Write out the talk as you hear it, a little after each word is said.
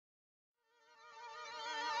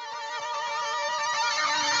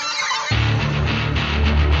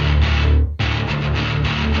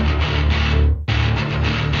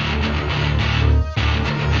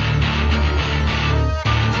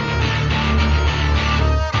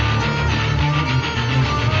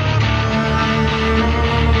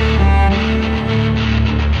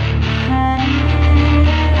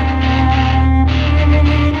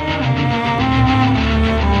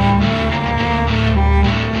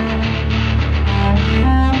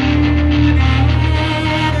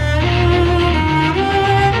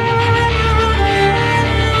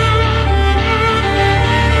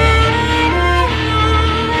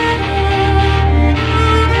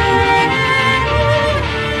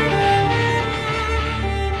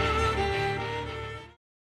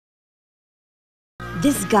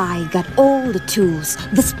This guy got all the tools,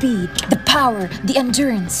 the speed, the power, the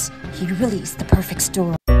endurance. He really is the perfect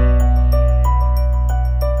storm.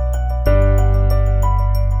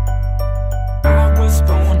 I was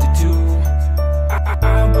born to do.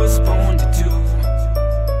 I was born to do.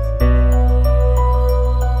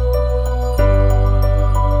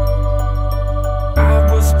 I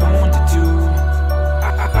was born to do.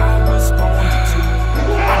 I was born to do.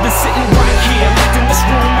 I've been sitting right here, locked in this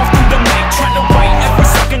room all through the night, trying to write every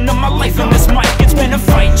second of my life in this mic. It's been a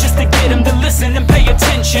fight just to get him to listen and pay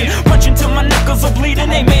attention. Punching till my knuckles are bleeding,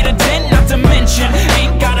 ain't made a dent, not to mention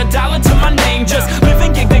ain't got a dollar to my name, just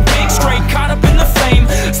living gig to gig, straight caught up in the fame.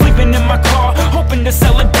 Sleeping in my car, hoping to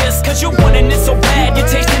sell a disc, cause you're wanting it so bad, you're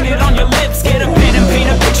tasting it on your lips. Get a pen and paint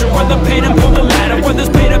a picture, or the pen and pull the ladder, where there's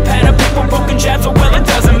pitter patter, people broken jabs, oh well it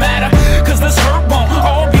doesn't matter, cause this hurt won't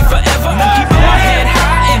all be forever. I'm keeping my head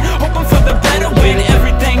high and hoping for the better when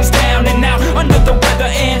everything's down and out, under the weather,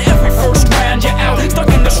 and every first round you're out, stuck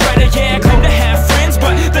in the shredder. Yeah, I claim to have friends,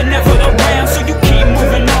 but they're never around, so you keep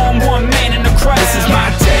moving on, one man in the crowd. This is my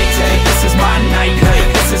day, this is my night,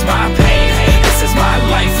 this is my pain, this is my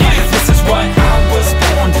life, this is what I was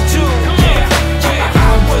born to do.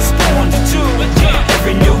 I was born to do.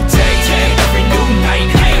 Every new day, every new night,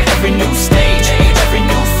 every new stage, every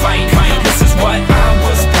new fight, this is what I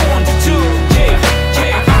was born to do.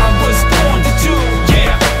 I was born to do.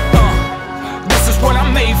 This is what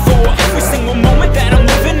I'm made for. Every single moment that I'm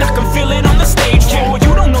living, I can feel it on the stage floor.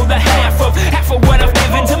 You don't know the half of what I've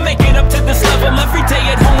given to make it up to this level. Every day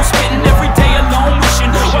at home, spitting, every day alone,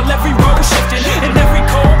 wishing, while every road shifting, and every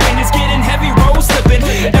cold wind is getting heavy, road slipping.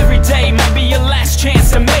 Every day might be your last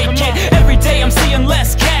chance to make it. Every day I'm seeing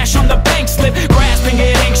less cash on the bank slip, grasping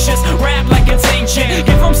it anxious, rap like it's ancient.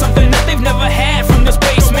 Give them something that they've never had from this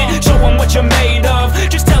basement. Show them what you're made of,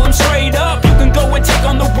 just tell them straight up. You can go and take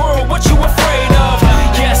on the world, what you afraid of?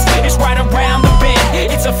 Yes, it's right around the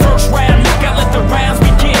bend. It's a first round, you gotta let the rounds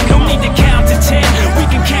begin. No need to count to 10, we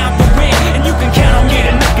can count the win, and you can count on me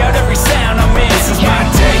to knock out every sound I'm in. This is my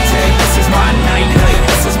day, this is my night,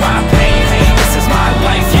 this is my pain, this is my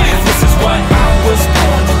life, this is what I was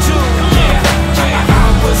born to do. I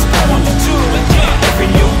was born to do. Every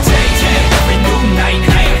new day, every new night,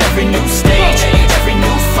 every new stage, every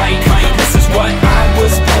new fight, this is what I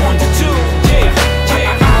was born to do.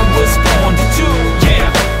 I was born to do.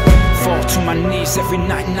 Fall to my knees every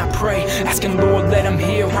night and I pray, asking Lord let him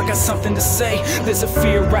hear, I got something to say. There's a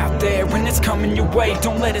fear out there and it's coming your way.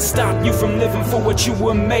 Don't let it stop you from living for what you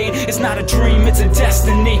were made. It's not a dream, it's a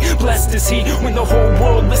destiny. Blessed is he when the whole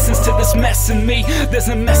world listens to this mess in me. There's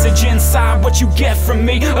a message inside what you get from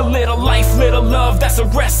me. A little life, little love, that's a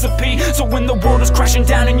recipe. So when the world is crashing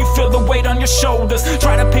down and you feel the weight on your shoulders,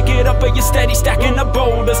 try to pick it up but you're steady stacking the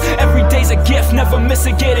boulders. Every day's a gift, never miss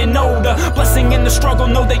it getting older. Blessing in the struggle,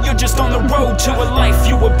 know that you're just on the road to a life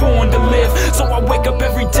you were born to live. So I wake up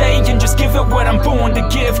every day and just give it what I'm born to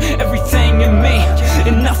give. Everything in me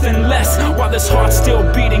and nothing less, while this heart's still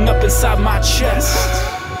beating up inside my chest.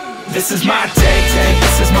 This is my day,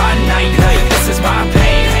 this is my night, this is my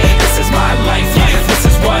pain, this is my life, this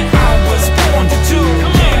is what I was born to do.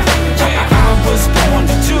 I was born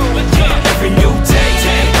to do. Every new day,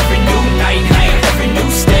 every new night, every new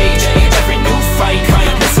stage, every new fight,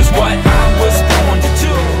 this is what I was born to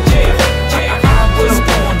do. I was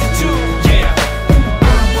born to do.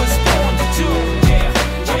 I was born to do. I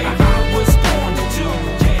was born to do.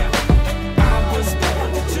 I was born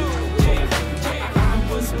to do. I was born to do.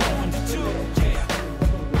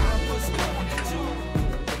 I was born to do.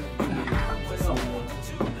 I was born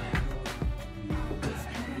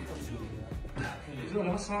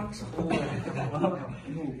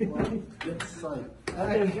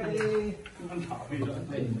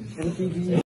to do.